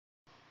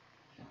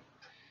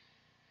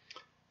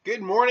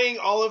Good morning,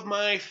 all of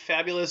my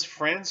fabulous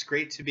friends.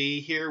 Great to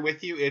be here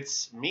with you.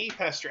 It's me,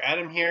 Pastor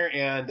Adam, here,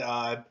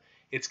 and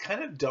it's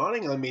kind of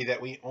dawning on me that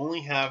we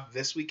only have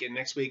this week and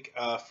next week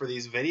for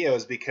these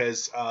videos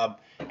because,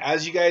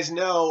 as you guys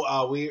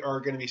know, we are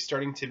going to be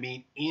starting to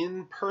meet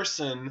in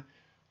person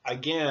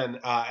again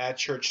at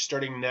church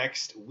starting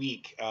next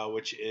week,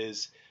 which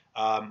is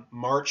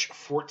March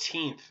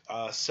 14th.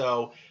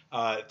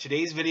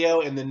 Today's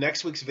video and the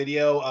next week's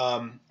video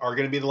are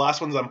going to be the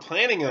last ones I'm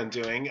planning on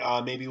doing.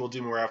 Maybe we'll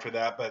do more after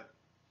that, but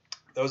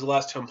those are the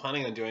last two I'm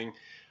planning on doing.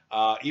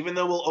 Even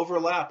though we'll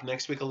overlap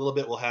next week a little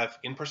bit, we'll have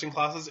in-person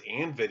classes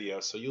and video,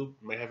 so you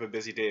might have a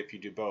busy day if you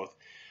do both.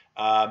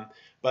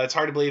 But it's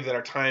hard to believe that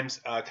our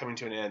time's coming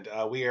to an end.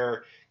 We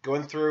are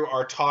going through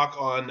our talk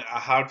on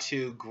how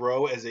to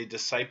grow as a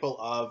disciple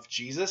of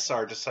Jesus,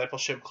 our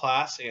discipleship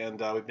class,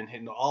 and we've been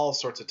hitting all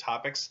sorts of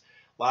topics.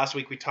 Last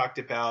week we talked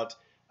about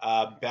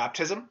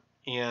baptism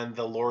and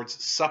the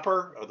Lord's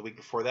Supper, or the week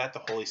before that, the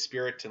Holy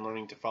Spirit and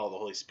learning to follow the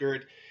Holy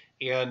Spirit.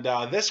 And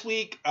this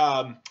week,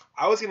 I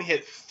was going to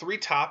hit 3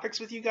 topics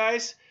with you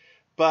guys,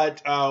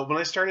 but when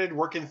I started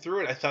working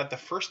through it, I thought the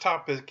first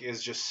topic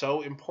is just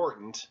so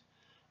important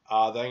that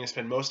I'm going to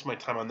spend most of my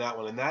time on that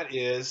one, and that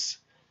is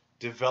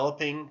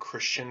developing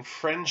Christian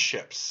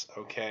friendships.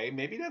 Okay,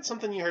 maybe that's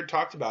something you heard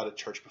talked about at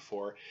church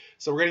before.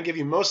 So we're going to give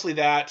you mostly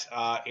that,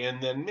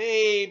 and then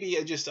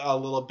maybe just a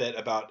little bit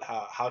about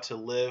how to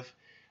live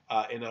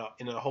in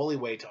a holy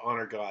way to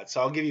honor God.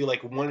 So I'll give you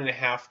like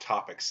 1.5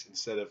 topics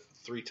instead of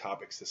 3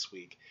 topics this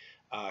week,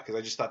 because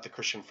I just thought the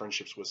Christian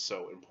friendships was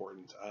so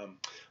important.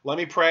 Let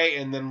me pray,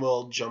 and then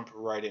we'll jump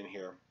right in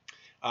here.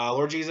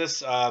 Lord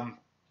Jesus,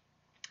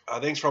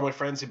 thanks for all my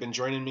friends who've been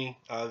joining me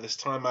this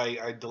time.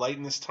 I delight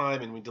in this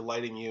time, and we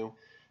delight in you.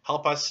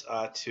 Help us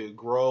to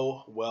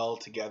grow well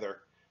together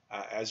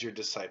as your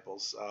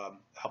disciples.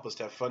 Help us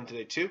to have fun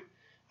today too.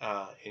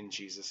 In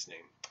Jesus'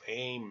 name,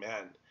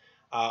 amen.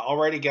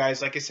 Alrighty,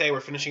 guys, like I say,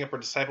 we're finishing up our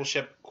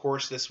discipleship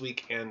course this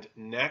week and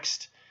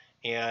next.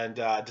 And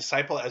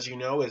disciple, as you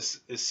know,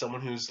 is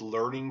someone who's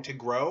learning to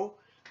grow,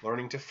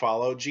 learning to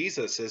follow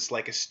Jesus, is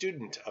like a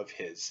student of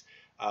his.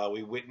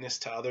 We witness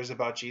to others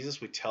about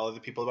Jesus, we tell other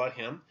people about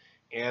him,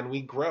 and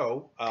we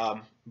grow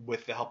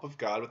with the help of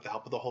God, with the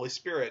help of the Holy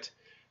Spirit,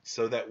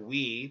 so that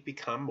we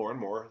become more and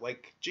more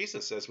like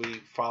Jesus as we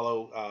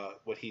follow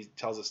what he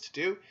tells us to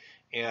do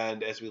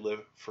and as we live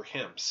for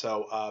him.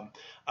 So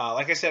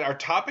like I said, our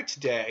topic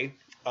today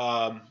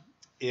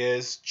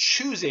is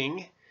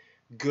choosing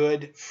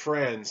good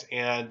friends.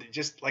 And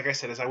just like I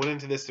said, as I went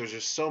into this, there's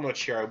just so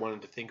much here I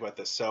wanted to think about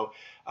this. So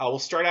we'll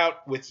start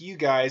out with you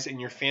guys and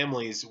your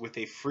families with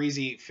a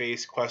freezy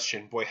face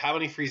question. Boy, how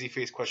many freezy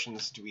face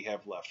questions do we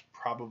have left?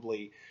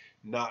 Probably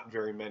not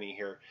very many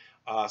here.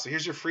 So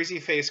here's your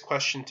freezy face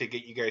question to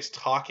get you guys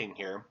talking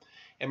here.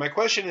 And my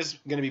question is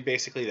going to be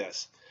basically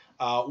this.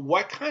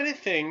 What kind of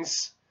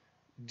things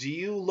do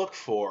you look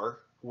for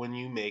when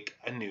you make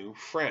a new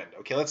friend?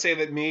 Okay, let's say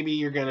that maybe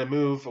you're going to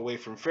move away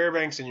from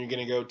Fairbanks and you're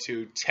going to go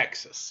to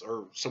Texas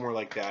or somewhere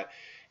like that,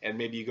 and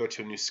maybe you go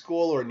to a new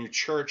school or a new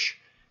church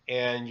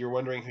and you're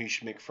wondering who you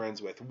should make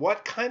friends with.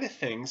 What kind of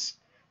things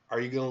are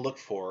you going to look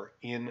for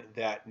in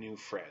that new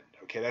friend?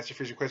 Okay, that's your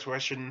first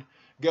question.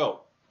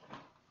 Go.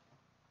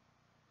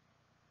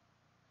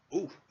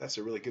 Ooh, that's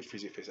a really good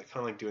freezy face. I kind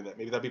of like doing that.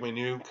 Maybe that'd be my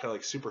new kind of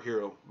like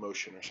superhero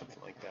motion or something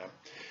like that.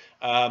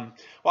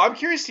 Well, I'm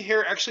curious to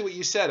hear actually what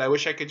you said. I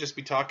wish I could just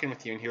be talking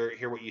with you and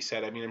hear what you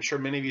said. I mean, I'm sure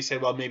many of you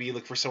said, well, maybe you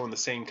look for someone the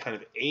same kind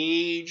of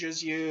age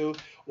as you,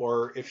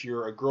 or if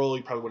you're a girl,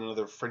 you probably want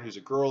another friend who's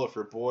a girl. If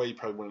you're a boy, you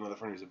probably want another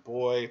friend who's a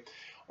boy.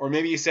 Or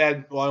maybe you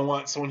said, well, I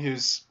want someone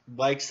who's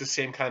likes the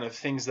same kind of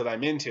things that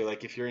I'm into.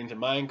 Like if you're into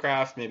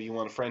Minecraft, maybe you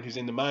want a friend who's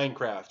into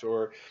Minecraft.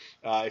 Or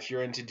if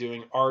you're into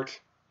doing art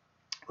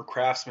or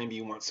crafts, maybe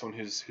you want someone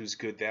who's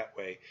good that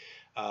way.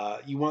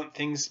 You want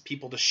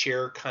people to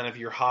share kind of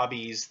your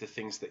hobbies, the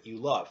things that you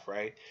love,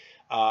 right?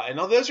 And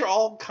now those are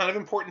all kind of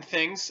important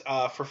things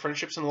for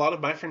friendships, and a lot of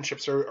my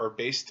friendships are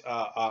based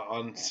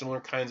on similar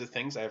kinds of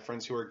things. I have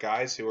friends who are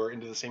guys who are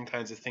into the same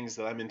kinds of things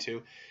that I'm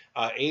into.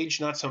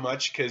 Age, not so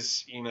much,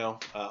 because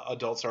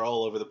adults are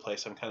all over the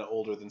place. I'm kind of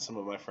older than some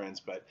of my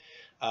friends, but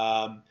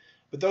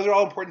those are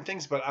all important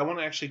things. But I want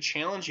to actually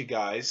challenge you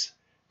guys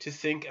to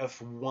think of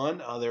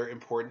one other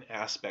important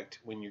aspect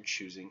when you're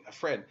choosing a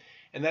friend.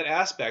 And that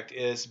aspect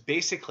is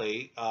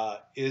basically,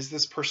 is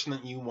this person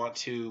that you want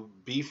to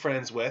be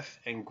friends with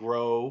and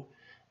grow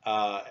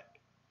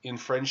in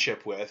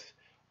friendship with,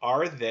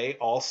 are they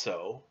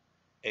also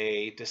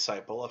a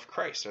disciple of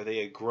Christ? Are they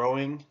a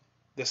growing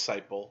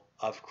disciple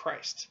of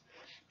Christ?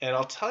 And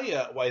I'll tell you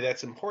why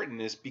that's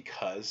important is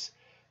because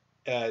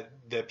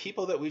the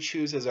people that we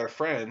choose as our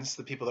friends,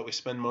 the people that we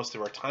spend most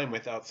of our time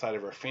with outside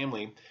of our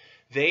family,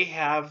 they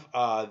have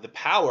the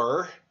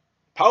power.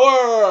 They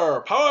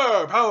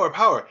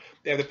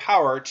have the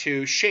power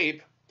to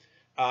shape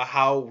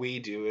how we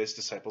do as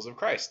disciples of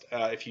Christ.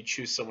 If you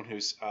choose someone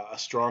who's a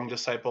strong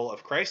disciple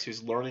of Christ,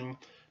 who's learning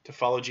to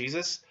follow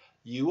Jesus,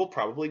 you will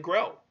probably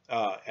grow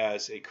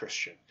as a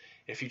Christian.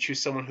 If you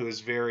choose someone who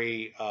is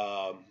very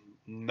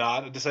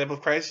not a disciple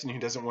of Christ and who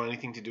doesn't want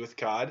anything to do with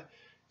God,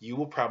 you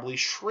will probably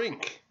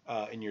shrink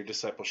in your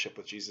discipleship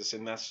with Jesus,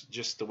 and that's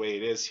just the way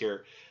it is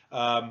here.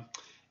 And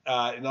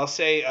I'll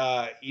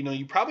say,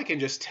 you probably can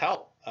just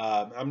tell.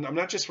 I'm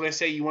not just, when I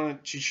say you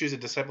want to choose a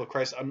disciple of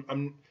Christ,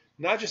 I'm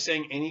not just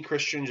saying any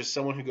Christian, just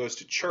someone who goes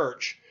to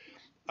church,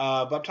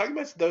 but I'm talking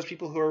about those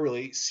people who are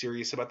really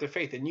serious about their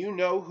faith, and you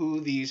know who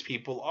these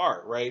people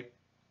are, right?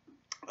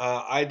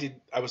 I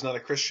was not a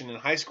Christian in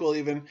high school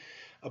even,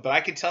 but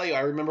I can tell you,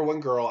 I remember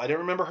one girl. I don't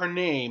remember her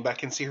name, but I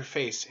can see her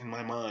face in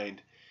my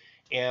mind.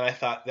 And I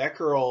thought, that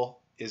girl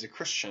is a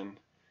Christian,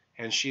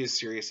 and she is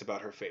serious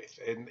about her faith.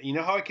 And you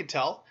know how I could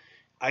tell?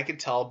 I could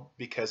tell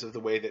because of the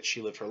way that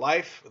she lived her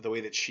life, the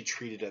way that she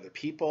treated other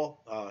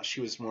people.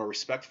 She was more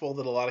respectful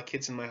than a lot of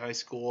kids in my high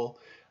school.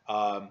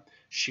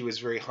 She was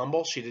very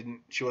humble.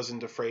 She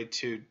wasn't afraid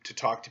to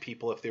talk to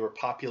people if they were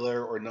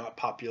popular or not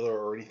popular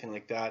or anything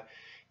like that.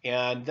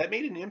 And that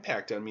made an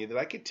impact on me, that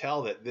I could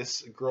tell that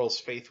this girl's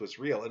faith was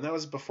real. And that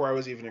was before I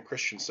was even a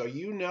Christian. So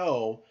you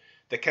know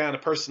the kind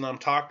of person I'm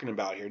talking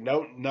about here.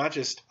 No, not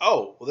just,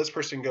 oh, well, this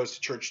person goes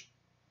to church,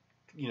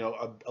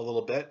 a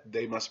little bit,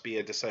 they must be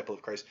a disciple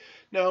of Christ.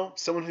 No,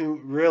 someone who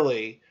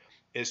really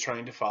is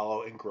trying to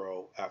follow and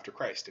grow after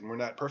Christ. And we're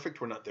not perfect.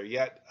 We're not there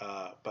yet.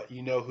 But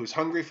you know who's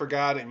hungry for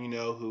God, and you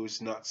know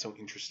who's not so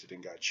interested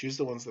in God. Choose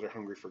the ones that are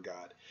hungry for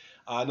God.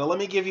 Now let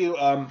me give you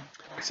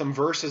some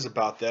verses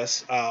about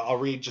this. I'll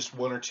read just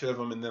one or two of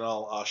them, and then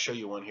I'll show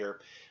you one here.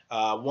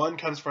 One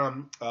comes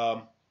from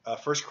 1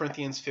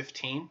 Corinthians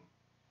 15.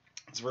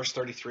 It's verse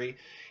 33.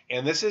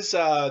 And this is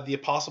the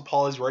Apostle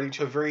Paul is writing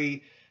to a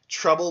very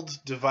troubled,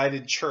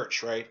 divided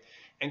church, right?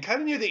 And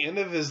kind of near the end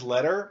of his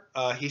letter,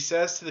 he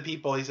says to the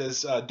people, he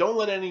says, don't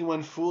let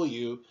anyone fool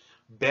you.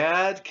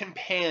 Bad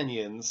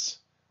companions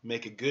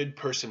make a good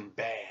person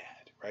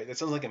bad, right? That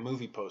sounds like a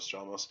movie poster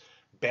almost.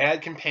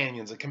 Bad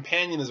companions. A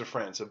companion is a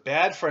friend. So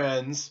bad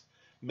friends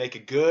make a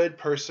good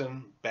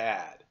person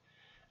bad.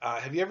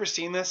 Have you ever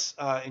seen this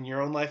in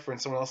your own life or in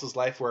someone else's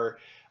life where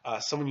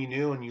someone you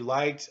knew and you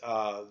liked,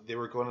 they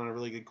were going on a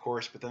really good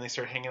course, but then they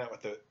started hanging out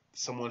with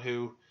someone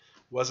who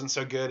wasn't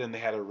so good and they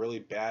had a really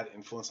bad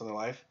influence on their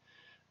life?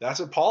 That's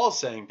what Paul is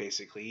saying,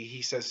 basically.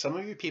 He says, some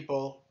of you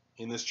people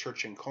in this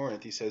church in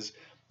Corinth, he says,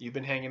 you've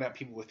been hanging out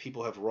with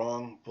people who have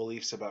wrong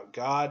beliefs about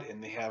God,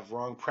 and they have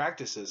wrong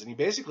practices. And he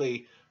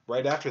basically,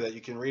 right after that,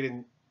 you can read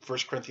in 1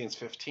 Corinthians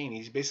 15,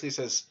 he basically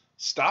says,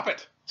 stop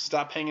it.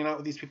 Stop hanging out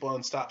with these people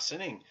and stop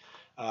sinning,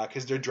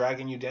 because they're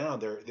dragging you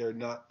down. They're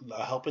not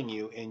helping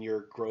you in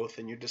your growth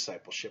and your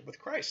discipleship with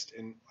Christ,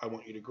 and I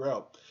want you to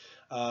grow.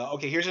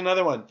 Okay, here's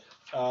another one.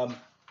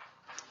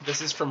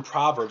 This is from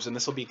Proverbs, and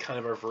this will be kind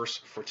of our verse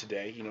for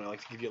today. I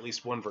like to give you at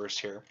least one verse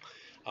here.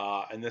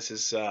 And this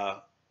is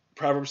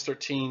Proverbs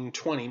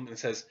 13:20. And it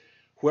says,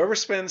 whoever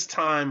spends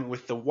time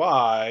with the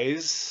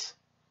wise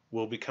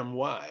will become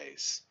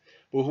wise,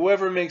 but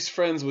whoever makes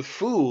friends with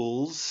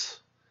fools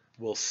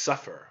will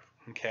suffer.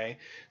 Okay?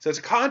 So it's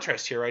a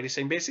contrast here, right? He's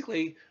saying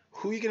basically,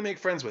 who are you going to make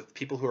friends with?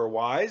 People who are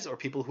wise or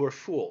people who are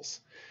fools?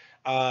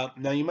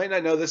 Now, you might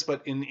not know this,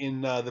 but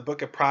in the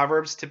book of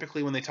Proverbs,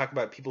 typically when they talk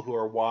about people who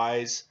are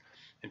wise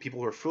and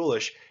people who are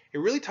foolish, it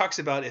really talks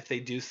about if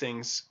they do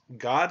things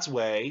God's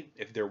way,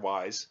 if they're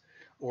wise,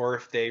 or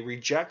if they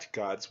reject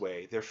God's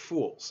way, they're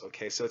fools.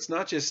 Okay, so it's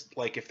not just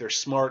like if they're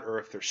smart or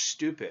if they're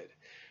stupid.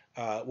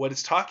 What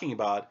it's talking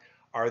about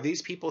are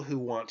these people who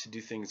want to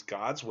do things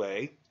God's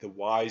way, the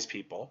wise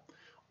people,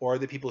 or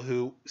the people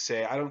who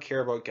say, I don't care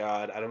about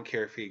God, I don't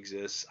care if he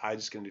exists, I'm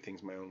just going to do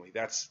things my own way.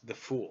 That's the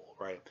fool,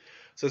 right?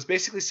 So it's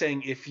basically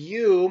saying if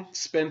you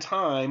spend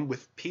time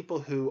with people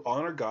who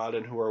honor God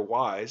and who are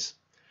wise,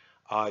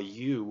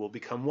 you will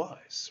become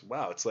wise.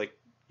 Wow, it's like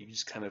you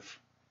just kind of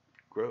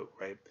grow,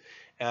 right?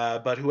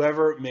 But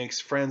whoever makes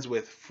friends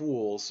with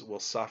fools will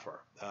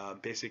suffer.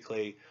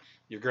 Basically,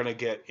 you're going to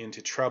get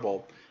into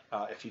trouble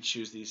if you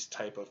choose these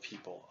type of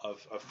people,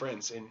 of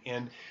friends.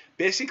 And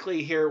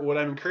basically here, what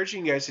I'm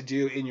encouraging you guys to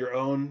do in your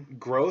own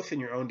growth, in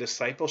your own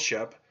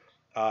discipleship,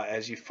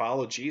 as you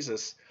follow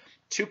Jesus,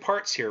 two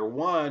parts here.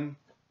 One,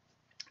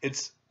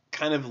 it's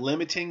kind of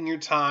limiting your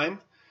time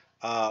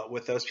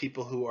with those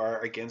people who are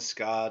against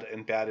God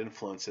and bad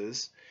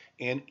influences,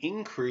 and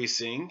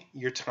increasing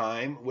your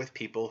time with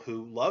people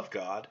who love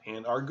God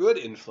and are good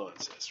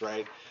influences,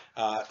 right?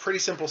 Pretty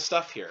simple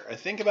stuff here. I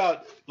think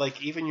about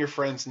like even your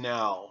friends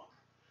now,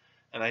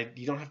 and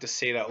you don't have to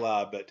say it out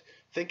loud, but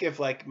think of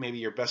like maybe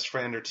your best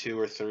friend or two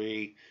or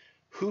three.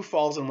 Who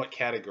falls in what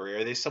category?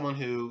 Are they someone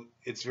who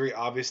it's very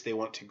obvious they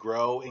want to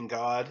grow in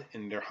God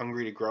and they're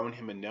hungry to grow in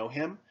him and know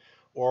him?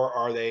 Or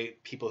are they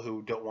people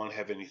who don't want to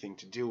have anything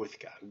to do with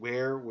God?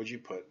 Where would you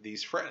put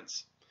these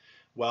friends?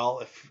 Well,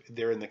 if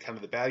they're in the kind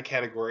of the bad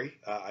category,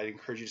 I'd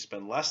encourage you to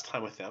spend less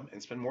time with them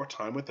and spend more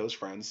time with those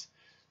friends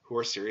who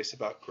are serious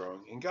about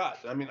growing in God.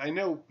 I mean, I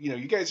know,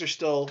 you guys are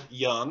still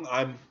young.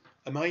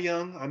 Am I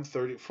young? I'm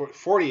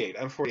 48.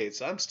 I'm 48,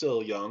 so I'm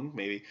still young,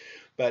 maybe.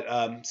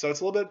 But so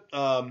it's a little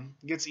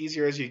bit gets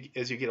easier as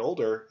you get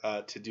older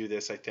to do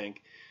this, I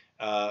think.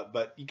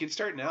 But you can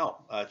start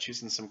now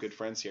choosing some good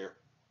friends here.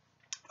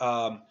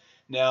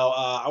 Now,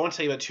 I want to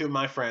tell you about two of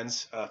my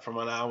friends from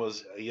when I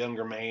was a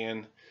younger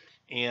man,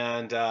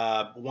 and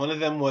one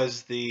of them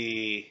was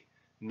the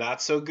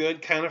not so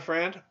good kind of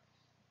friend,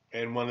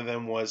 and one of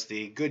them was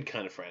the good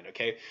kind of friend.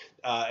 Okay,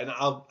 and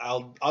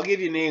I'll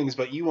give you names,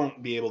 but you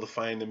won't be able to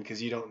find them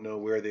because you don't know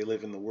where they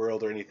live in the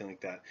world or anything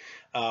like that.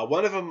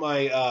 One of them,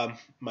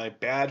 my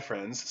bad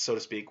friends, so to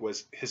speak,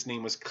 was his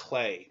name was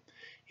Clay.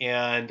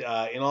 And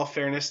in all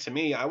fairness to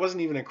me, I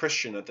wasn't even a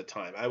Christian at the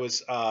time. I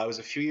was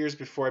a few years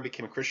before I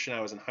became a Christian. I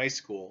was in high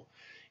school,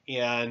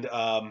 and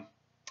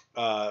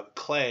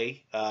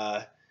Clay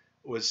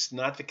was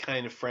not the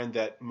kind of friend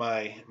that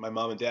my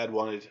mom and dad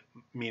wanted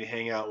me to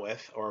hang out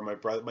with, or my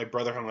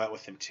brother hung out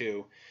with him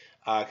too,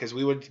 because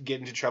we would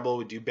get into trouble,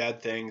 would do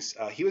bad things.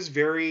 He was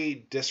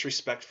very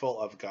disrespectful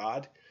of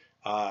God.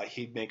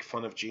 He'd make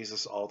fun of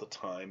Jesus all the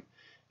time,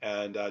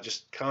 and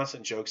just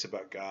constant jokes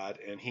about God.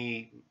 And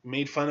he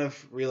made fun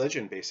of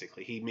religion,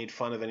 basically. He made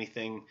fun of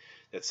anything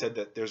that said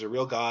that there's a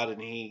real God and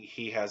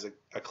he has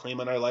a claim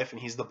on our life and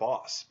he's the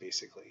boss,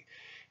 basically.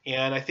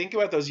 And I think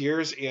about those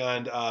years,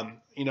 and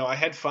I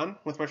had fun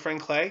with my friend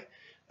Clay,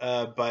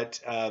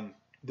 but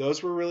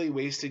those were really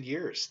wasted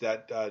years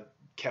that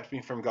kept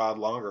me from God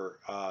longer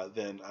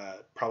than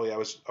probably I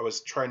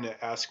was trying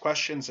to ask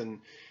questions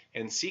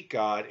and seek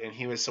God, and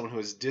he was someone who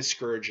was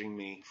discouraging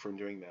me from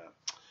doing that.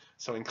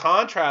 So in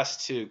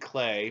contrast to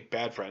Clay,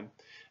 bad friend,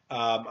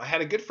 I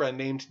had a good friend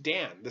named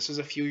Dan. This was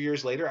a few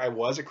years later. I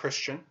was a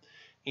Christian.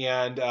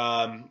 And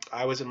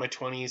I was in my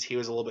 20s. He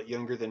was a little bit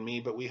younger than me,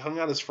 but we hung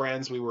out as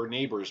friends. We were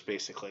neighbors,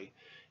 basically.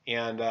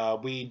 And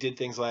we did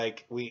things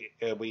like we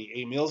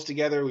ate meals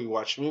together. We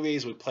watched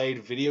movies. We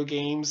played video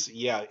games.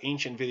 Yeah,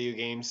 ancient video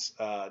games,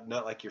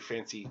 not like your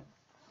fancy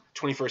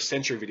 21st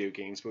century video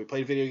games, but we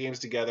played video games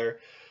together.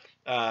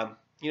 Hang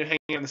out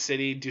in the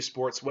city, do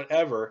sports,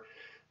 whatever.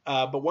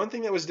 But one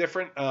thing that was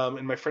different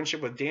in my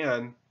friendship with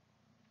Dan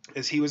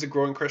is he was a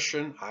growing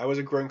Christian. I was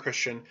a growing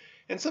Christian.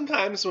 And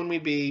sometimes when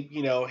we'd be,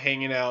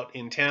 hanging out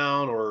in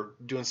town or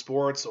doing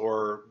sports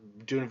or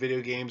doing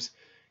video games,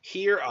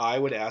 here I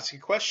would ask a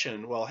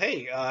question. Well,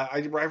 hey, I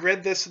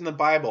read this in the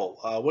Bible.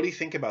 What do you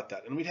think about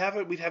that? And we'd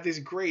have these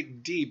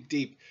great,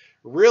 deep,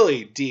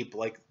 really deep,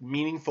 like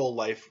meaningful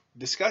life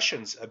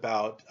discussions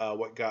about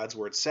what God's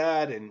word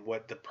said and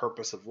what the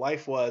purpose of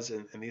life was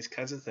and these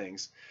kinds of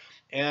things.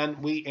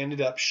 And we ended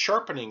up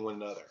sharpening one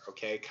another.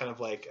 Okay, kind of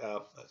like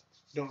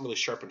don't really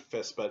sharpen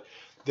fists, but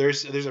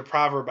there's a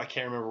proverb, I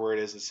can't remember where it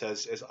is, that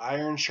says, as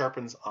iron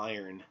sharpens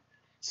iron,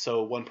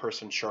 so one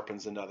person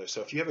sharpens another.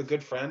 So if you have a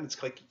good friend,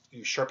 it's like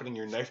you sharpening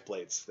your knife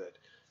blades, that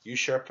you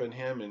sharpen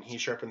him and he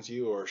sharpens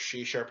you, or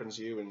she sharpens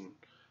you,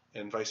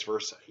 and vice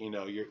versa,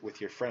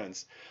 with your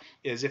friends,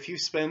 is if you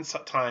spend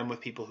time with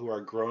people who are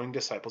growing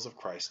disciples of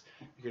Christ,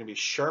 you're going to be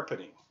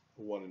sharpening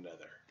one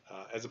another,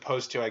 as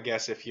opposed to, I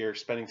guess, if you're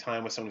spending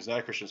time with someone who's not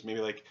a Christian, it's maybe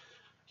like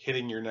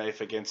hitting your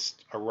knife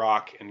against a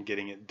rock and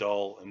getting it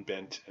dull and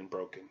bent and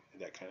broken,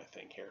 that kind of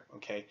thing here.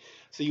 Okay,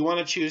 so you want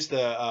to choose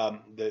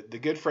the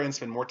good friends,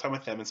 spend more time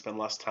with them, and spend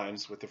less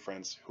times with the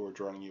friends who are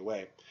drawing you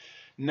away.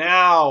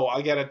 Now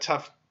I got a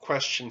tough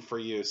question for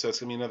you, so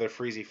it's gonna be another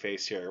freezy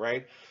face here,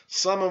 right?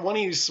 One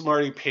of you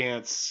smarty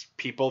pants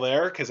people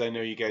there, because I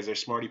know you guys are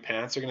smarty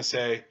pants, are gonna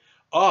say,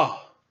 "Oh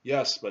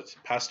yes, but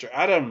Pastor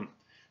Adam,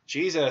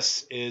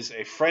 Jesus is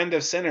a friend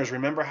of sinners.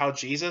 Remember how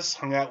Jesus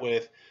hung out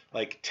with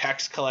like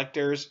tax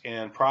collectors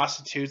and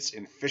prostitutes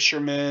and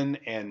fishermen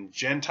and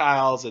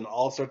Gentiles and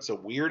all sorts of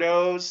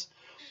weirdos?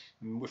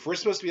 If we're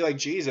supposed to be like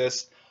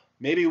Jesus,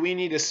 maybe we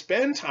need to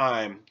spend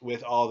time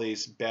with all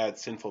these bad,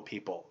 sinful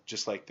people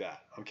just like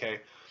that." Okay,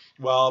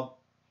 well,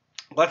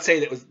 let's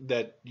say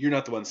that you're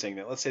not the one saying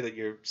that. Let's say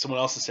that someone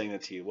else is saying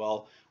that to you.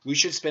 Well, we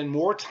should spend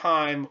more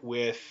time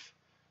with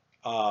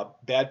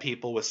bad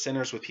people, with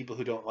sinners, with people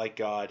who don't like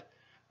God,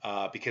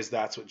 because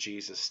that's what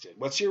Jesus did.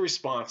 What's your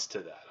response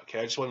to that? Okay,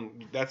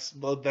 that's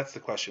the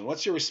question.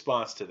 What's your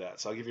response to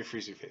that? So I'll give you a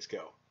freezy face.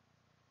 Go.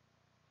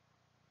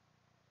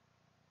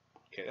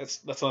 Okay,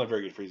 that's not a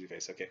very good freezy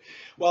face. Okay,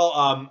 well,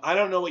 I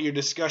don't know what your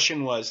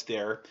discussion was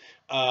there,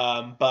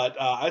 but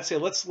I'd say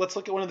let's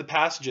look at one of the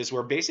passages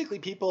where basically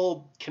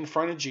people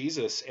confronted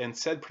Jesus and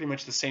said pretty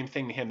much the same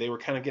thing to him. They were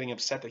kind of getting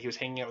upset that he was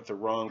hanging out with the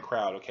wrong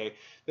crowd. Okay,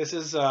 this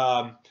is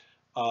a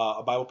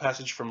Bible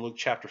passage from Luke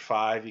chapter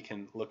 5. You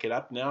can look it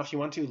up now if you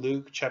want to.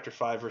 Luke chapter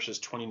 5 verses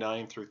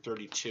 29 through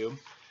 32, and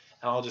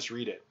I'll just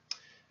read it.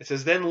 It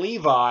says, "Then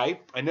Levi,"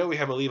 I know we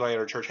have a Levi at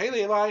our church. Hey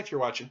Levi, if you're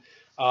watching.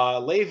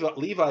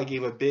 Levi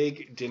gave a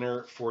big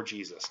dinner for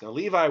Jesus. Now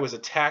Levi was a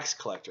tax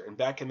collector, and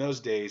back in those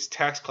days,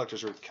 tax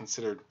collectors were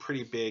considered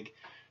pretty big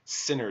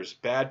sinners,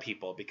 bad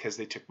people, because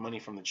they took money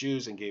from the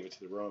Jews and gave it to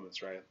the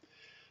Romans, right?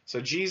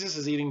 So Jesus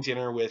is eating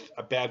dinner with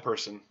a bad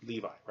person,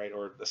 Levi, right,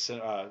 or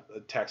a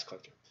tax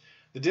collector.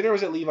 The dinner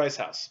was at Levi's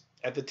house.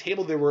 At the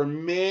table there were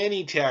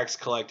many tax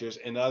collectors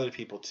and other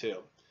people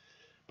too.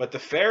 But the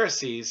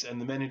Pharisees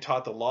and the men who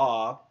taught the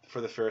law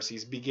for the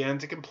Pharisees began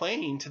to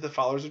complain to the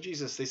followers of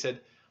Jesus. They said,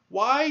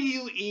 "Why do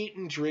you eat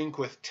and drink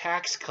with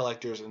tax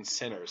collectors and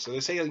sinners?" So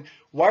they're saying,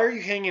 why are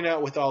you hanging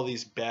out with all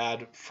these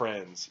bad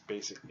friends,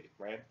 basically,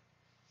 right?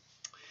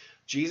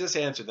 Jesus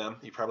answered them,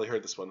 you probably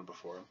heard this one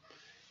before,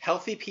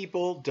 healthy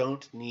people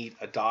don't need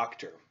a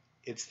doctor.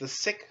 It's the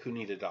sick who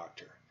need a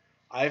doctor.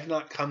 I've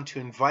not come to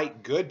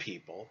invite good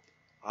people.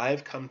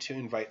 I've come to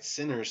invite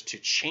sinners to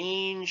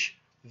change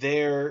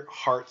their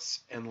hearts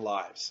and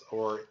lives.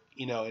 Or,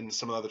 in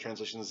some other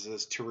translations, it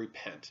says to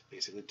repent,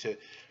 basically, to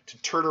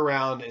turn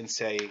around and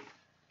say,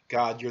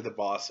 God, you're the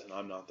boss and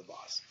I'm not the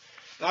boss.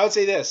 And I would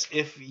say this,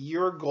 if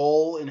your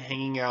goal in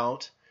hanging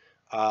out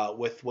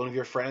with one of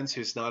your friends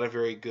who's not a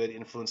very good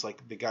influence,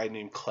 like the guy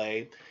named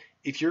Clay,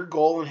 if your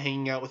goal in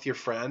hanging out with your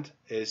friend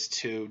is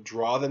to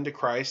draw them to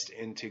Christ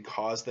and to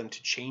cause them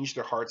to change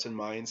their hearts and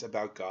minds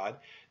about God,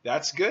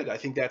 that's good. I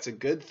think that's a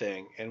good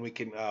thing, and we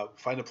can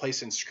find a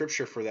place in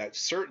Scripture for that,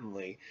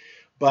 certainly.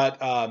 But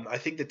I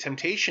think the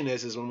temptation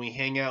is when we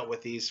hang out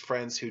with these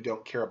friends who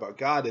don't care about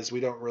God, is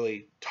we don't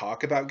really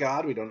talk about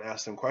God. We don't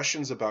ask them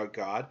questions about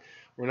God.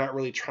 We're not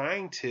really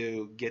trying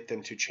to get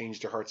them to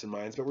change their hearts and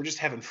minds, but we're just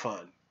having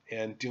fun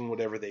and doing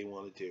whatever they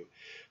want to do.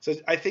 So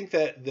I think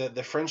that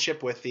the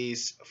friendship with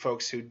these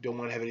folks who don't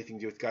want to have anything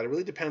to do with God, it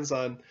really depends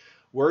on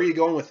where are you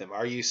going with them.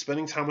 Are you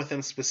spending time with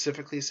them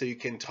specifically so you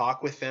can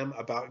talk with them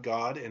about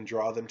God and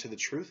draw them to the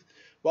truth?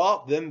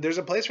 Well, then there's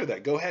a place for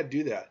that. Go ahead,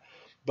 do that.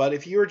 But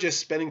if you're just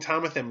spending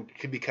time with them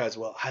because,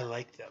 well, I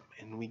like them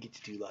and we get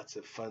to do lots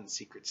of fun,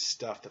 secret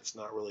stuff that's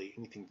not really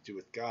anything to do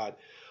with God,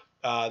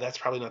 that's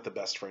probably not the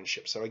best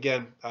friendship. So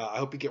again, I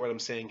hope you get what I'm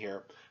saying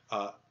here.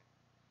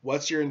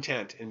 What's your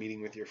intent in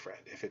meeting with your friend?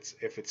 If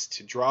it's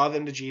to draw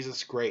them to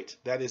Jesus, great.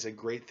 That is a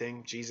great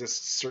thing. Jesus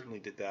certainly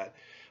did that.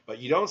 But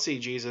you don't see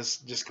Jesus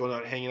just going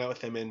out hanging out with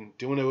them and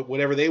doing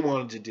whatever they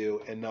wanted to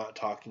do and not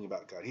talking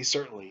about God. He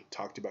certainly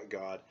talked about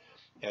God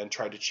and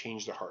tried to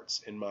change their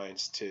hearts and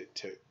minds to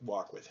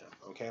walk with him.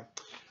 Okay.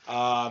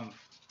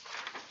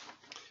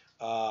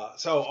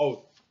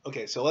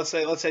 So let's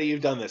say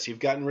you've done this. You've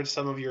gotten rid of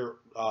some of your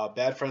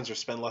bad friends or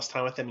spend less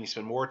time with them and you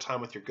spend more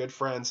time with your good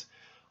friends.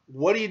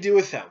 What do you do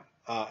with them?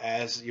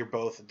 As you're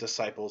both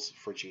disciples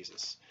for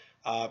Jesus.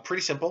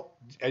 Pretty simple.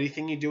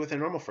 Anything you do with a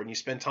normal friend. You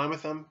spend time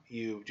with them,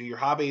 you do your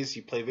hobbies,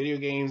 you play video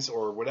games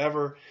or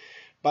whatever.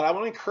 But I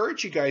want to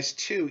encourage you guys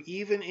too,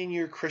 even in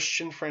your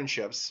Christian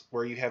friendships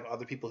where you have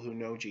other people who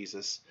know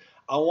Jesus,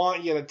 I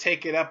want you to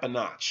take it up a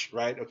notch,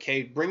 right?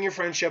 Okay, bring your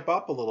friendship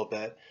up a little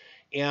bit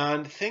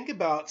and think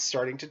about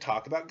starting to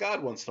talk about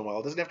God once in a while.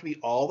 It doesn't have to be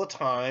all the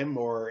time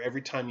or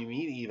every time you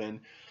meet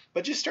even.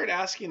 But just start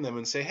asking them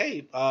and say,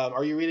 hey,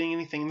 are you reading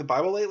anything in the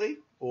Bible lately?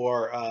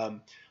 Or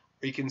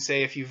you can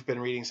say if you've been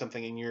reading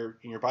something in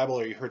your Bible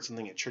or you heard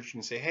something at church, you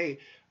can say, hey,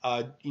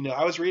 I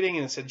was reading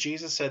and it said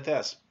Jesus said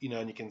this,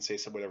 and you can say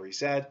whatever he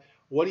said.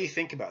 What do you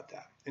think about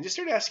that? And just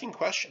start asking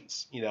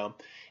questions,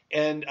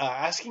 And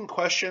asking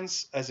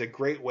questions is a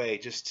great way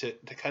just to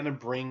kind of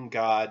bring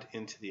God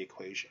into the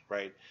equation,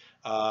 right?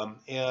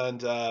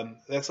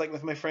 That's like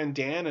with my friend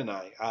Dan and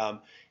I.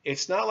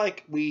 It's not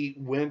like we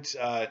went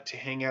to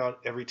hang out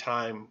every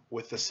time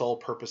with the sole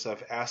purpose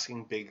of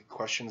asking big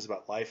questions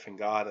about life and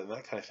God and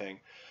that kind of thing.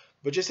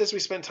 But just as we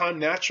spent time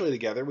naturally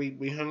together,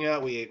 we hung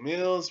out, we ate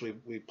meals,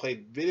 we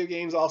played video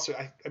games also.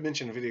 I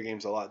mentioned video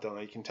games a lot, don't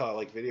I? You can tell I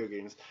like video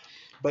games.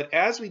 But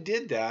as we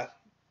did that,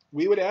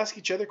 we would ask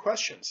each other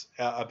questions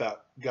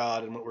about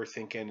God and what we're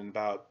thinking and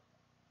about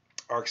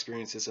our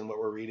experiences and what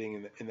we're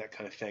reading and that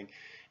kind of thing.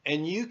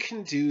 And you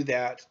can do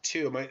that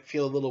too. It might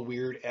feel a little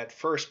weird at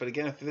first, but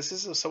again, if this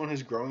is someone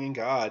who's growing in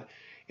God,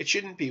 it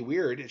shouldn't be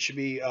weird. It should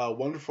be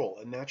wonderful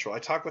and natural. I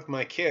talk with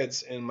my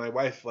kids and my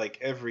wife like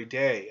every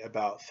day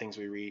about things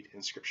we read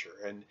in Scripture,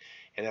 and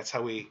that's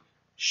how we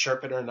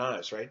sharpen our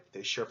knives, right?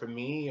 They sharpen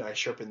me, I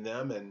sharpen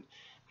them,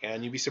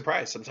 and you'd be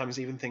surprised. Sometimes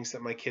even things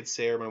that my kids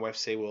say or my wife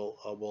say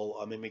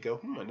will make me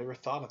go, I never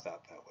thought of that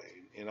way,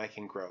 and I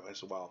can grow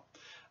as well.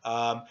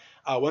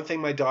 One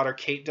thing my daughter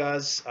Kate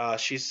does,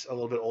 she's a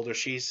little bit older.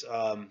 She's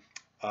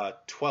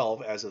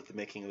 12 as of the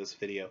making of this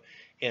video.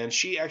 And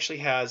she actually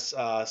has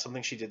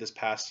something she did this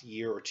past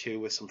year or two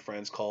with some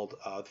friends called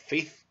the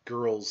Faith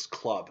Girls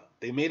Club.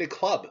 They made a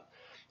club.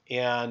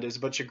 And there's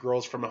a bunch of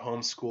girls from a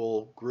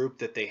homeschool group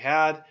that they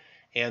had.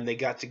 And they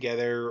got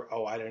together,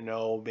 I don't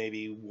know,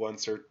 maybe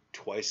once or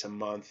twice a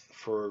month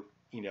for,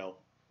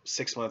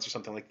 6 months or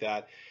something like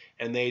that.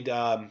 And they'd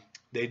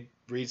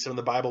read some of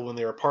the Bible when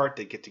they were apart.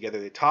 They'd get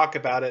together, they'd talk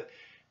about it.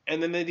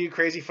 And then they do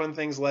crazy fun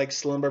things like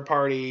slumber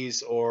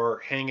parties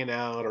or hanging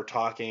out or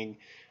talking.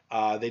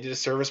 They did a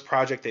service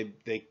project.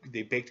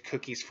 They baked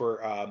cookies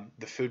for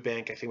the food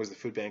bank. I think it was the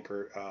food bank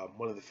or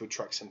one of the food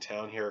trucks in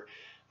town here.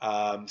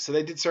 So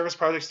they did service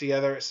projects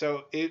together.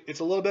 So it's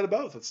a little bit of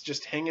both. It's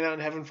just hanging out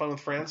and having fun with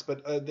friends,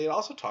 but they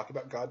also talk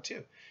about God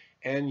too.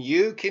 And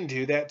you can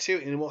do that too,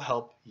 and it will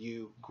help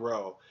you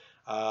grow.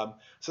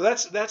 So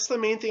that's the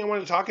main thing I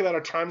wanted to talk about.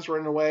 Our time's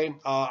running away.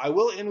 I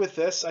will end with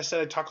this. I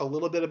said I'd talk a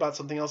little bit about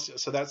something else.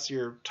 So that's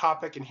your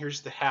topic, and here's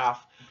the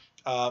half.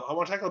 I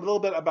want to talk a little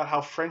bit about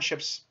how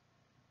friendships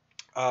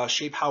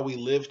shape how we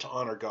live to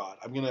honor God.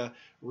 I'm going to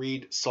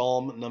read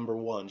Psalm number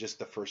 1, just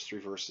the first 3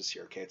 verses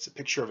here. Okay, it's a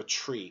picture of a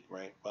tree,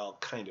 right? Well,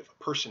 kind of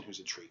a person who's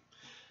a tree.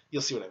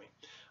 You'll see what I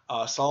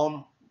mean.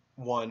 Psalm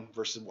 1,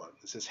 verses 1.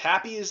 It says,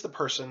 "Happy is the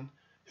person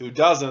who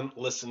doesn't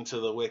listen to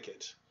the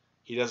wicked.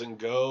 He doesn't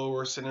go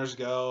where sinners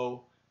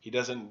go. He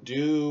doesn't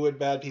do what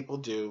bad people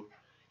do.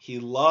 He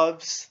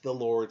loves the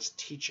Lord's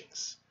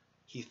teachings.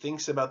 He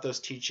thinks about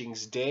those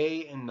teachings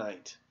day and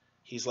night.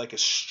 He's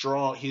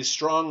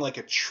strong like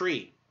a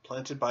tree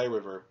planted by a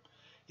river.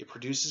 It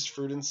produces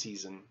fruit in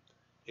season.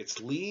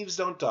 Its leaves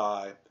don't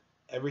die.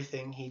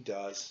 Everything he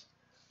does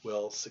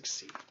will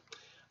succeed.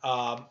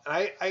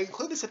 I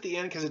include this at the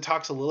end because it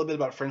talks a little bit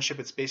about friendship.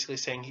 It's basically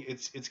saying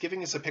it's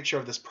giving us a picture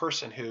of this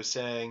person who's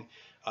saying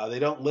they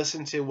don't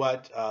listen to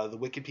what the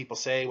wicked people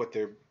say, what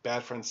their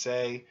bad friends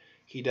say.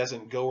 He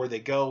doesn't go where they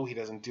go. He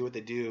doesn't do what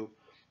they do.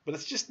 But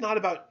it's just not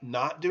about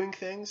not doing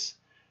things.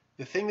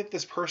 The thing that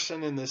this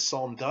person in this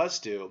psalm does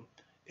do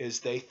is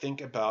they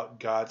think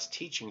about God's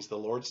teachings, the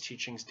Lord's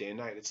teachings day and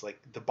night. It's like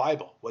the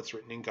Bible, what's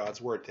written in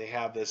God's word. They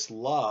have this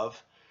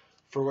love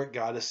for what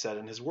God has said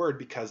in his word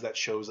because that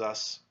shows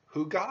us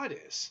who God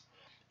is.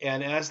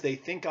 And as they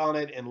think on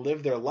it and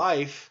live their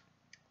life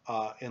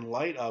in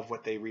light of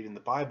what they read in the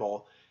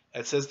Bible,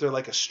 it says they're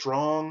like a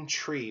strong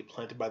tree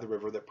planted by the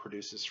river that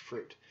produces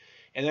fruit.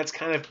 And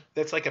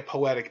that's like a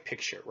poetic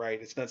picture,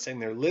 right? It's not saying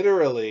they're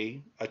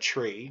literally a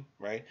tree,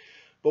 right?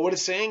 But what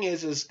it's saying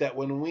is that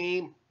when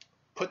we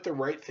put the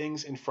right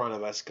things in front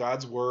of us,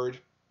 God's word,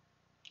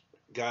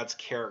 God's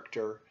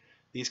character,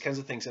 these kinds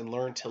of things, and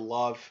learn to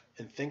love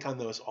and think on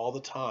those all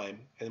the time,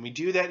 and we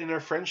do that in our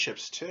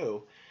friendships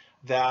too,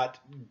 that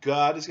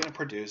God is going to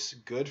produce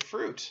good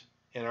fruit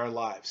in our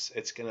lives.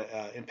 It's going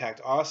to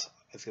impact us.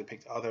 It's going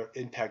to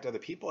impact other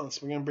people, and it's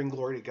going to bring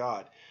glory to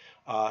God.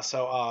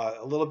 So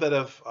a little bit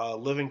of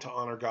living to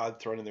honor God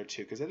thrown in there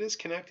too, because it is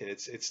connected.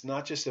 It's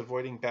not just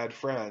avoiding bad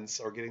friends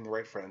or getting the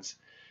right friends,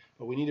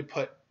 but we need to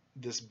put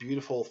this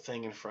beautiful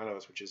thing in front of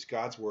us, which is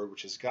God's word,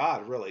 which is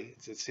God, really.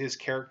 It's his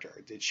character.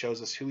 It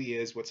shows us who he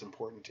is, what's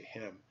important to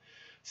him,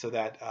 so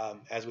that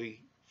as we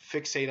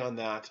fixate on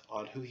that,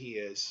 on who he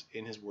is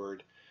in his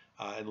word,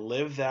 and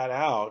live that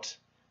out,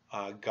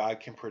 God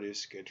can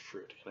produce good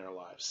fruit in our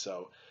lives.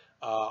 So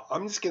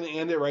I'm just going to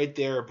end it right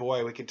there.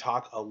 Boy, we could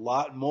talk a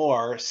lot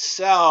more.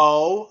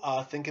 So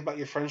think about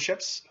your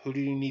friendships. Who do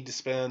you need to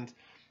spend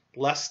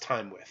less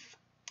time with?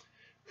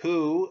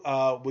 Who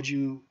would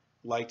you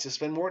like to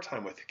spend more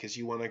time with because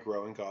you want to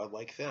grow in God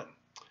like them?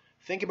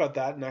 Think about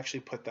that and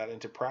actually put that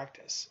into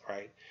practice,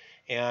 right?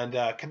 And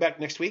come back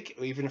next week,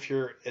 even if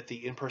you're at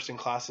the in-person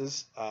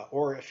classes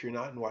or if you're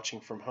not and watching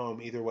from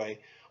home. Either way,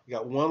 we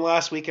got one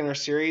last week in our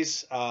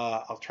series.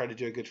 I'll try to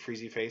do a good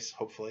freezy face,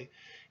 hopefully.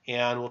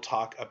 And we'll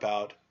talk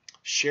about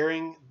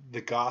sharing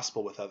the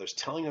gospel with others,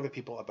 telling other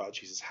people about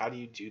Jesus. How do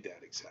you do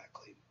that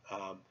exactly?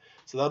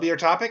 So that'll be our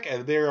topic,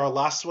 and they're our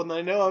last one that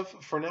I know of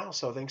for now.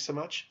 So thanks so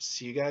much.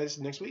 See you guys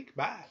next week.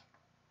 Bye.